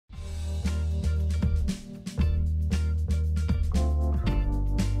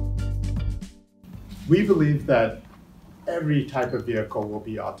We believe that every type of vehicle will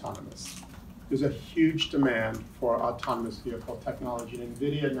be autonomous. There's a huge demand for autonomous vehicle technology, and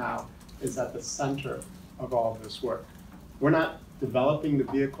NVIDIA now is at the center of all of this work. We're not developing the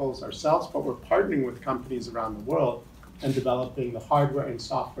vehicles ourselves, but we're partnering with companies around the world and developing the hardware and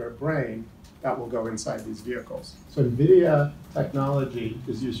software brain that will go inside these vehicles. So NVIDIA technology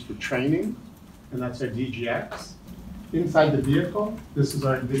is used for training, and that's our DGX. Inside the vehicle, this is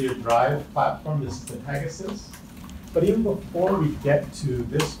our NVIDIA Drive platform, this is the Pegasus. But even before we get to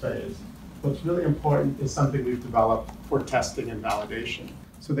this phase, what's really important is something we've developed for testing and validation.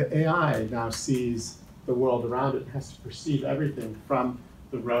 So the AI now sees the world around it and has to perceive everything from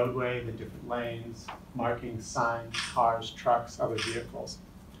the roadway, the different lanes, markings, signs, cars, trucks, other vehicles.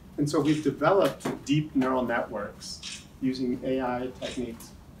 And so we've developed deep neural networks using AI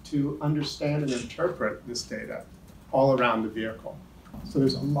techniques to understand and interpret this data all around the vehicle. So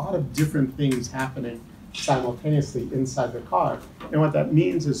there's a lot of different things happening simultaneously inside the car. And what that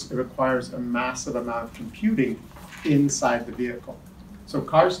means is it requires a massive amount of computing inside the vehicle. So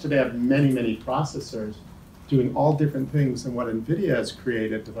cars today have many, many processors doing all different things. And what NVIDIA has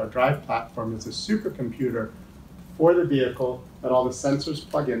created with our Drive platform is a supercomputer for the vehicle that all the sensors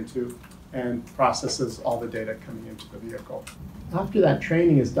plug into and processes all the data coming into the vehicle. After that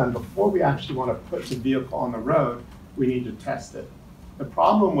training is done, before we actually want to put the vehicle on the road, we need to test it. The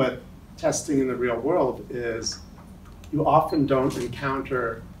problem with testing in the real world is you often don't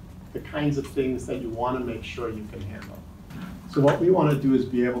encounter the kinds of things that you want to make sure you can handle. So what we want to do is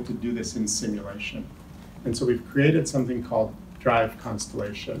be able to do this in simulation. And so we've created something called Drive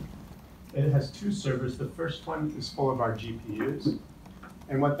Constellation. It has two servers. The first one is full of our GPUs.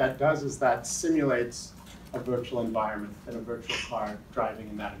 And what that does is that simulates a virtual environment and a virtual car driving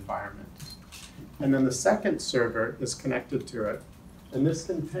in that environment. And then the second server is connected to it. And this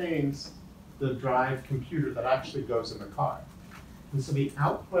contains the Drive computer that actually goes in the car. And so the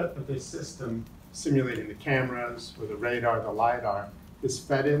output of this system, simulating the cameras or the radar, the LiDAR, is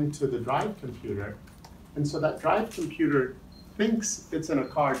fed into the Drive computer. And so that Drive computer thinks it's in a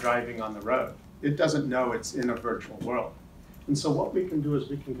car driving on the road. It doesn't know it's in a virtual world. And so what we can do is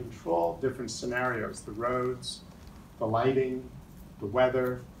we can control different scenarios, the roads, the lighting, the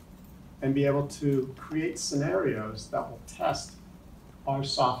weather, and be able to create scenarios that will test our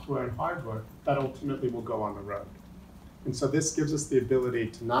software and hardware that ultimately will go on the road. And so this gives us the ability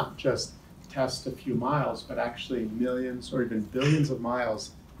to not just test a few miles, but actually millions or even billions of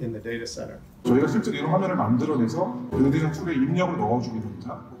miles in the data center. 저희가 실제로 이런 화면을 만들어내서 엔비디아 툴에 입력을 넣어주게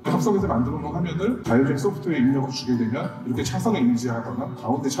됩니다. 합성해서 만들어 놓은 화면을 자율주행 소프트웨어에 입력을 주게 되면 이렇게 차선을 인지하거나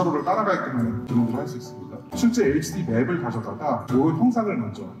가운데 차로를 따라가게끔 하는 기능을 할 수 있습니다. 실제 HD 맵을 가져다가 도로 형상을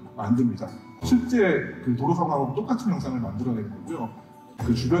먼저 만듭니다. 실제 그 도로 상황하고 똑같은 형상을 만들어내는 거고요.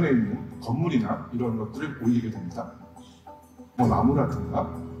 그 주변에 있는 건물이나 이런 것들을 보이게 됩니다. 뭐 나무라든가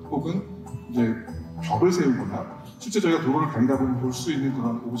혹은 이제 벽을 세우거나 실제 저희가 도로를 다니다 보면 볼 수 있는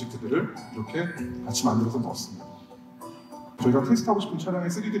그런 오브젝트들을 이렇게 같이 만들어서 넣었습니다. 저희가 테스트하고 싶은 차량의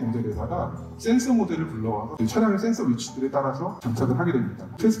 3D 모델에다가 센서 모델을 불러와서 차량의 센서 위치들에 따라서 장착을 하게 됩니다.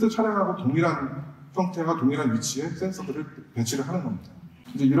 테스트 차량하고 동일한 형태와 동일한 위치에 센서들을 배치를 하는 겁니다.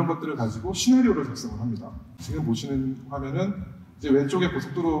 이제 이런 것들을 가지고 시나리오를 작성을 합니다. 지금 보시는 화면은 이제 왼쪽에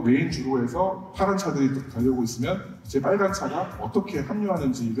고속도로 메인 주로에서 파란 차들이 달려오고 있으면 이제 빨간 차가 어떻게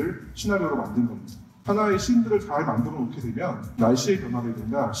합류하는지를 시나리오로 만든 겁니다. 하나의 씬들을 잘 만들어 놓게 되면 날씨의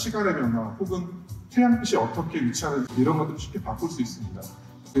변화라든가 시간의 변화 혹은 태양빛이 어떻게 위치하는지 이런 것들을 쉽게 바꿀 수 있습니다.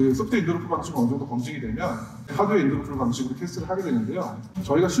 그 소프트웨어 인도루프 방식이 어느 정도 검증이 되면 하드웨어 인도루프 방식으로 테스트를 하게 되는데요.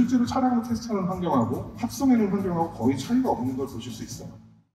 저희가 실제로 차량을 테스트하는 환경하고 합성해놓은 환경하고 거의 차이가 없는 걸 보실 수 있어요.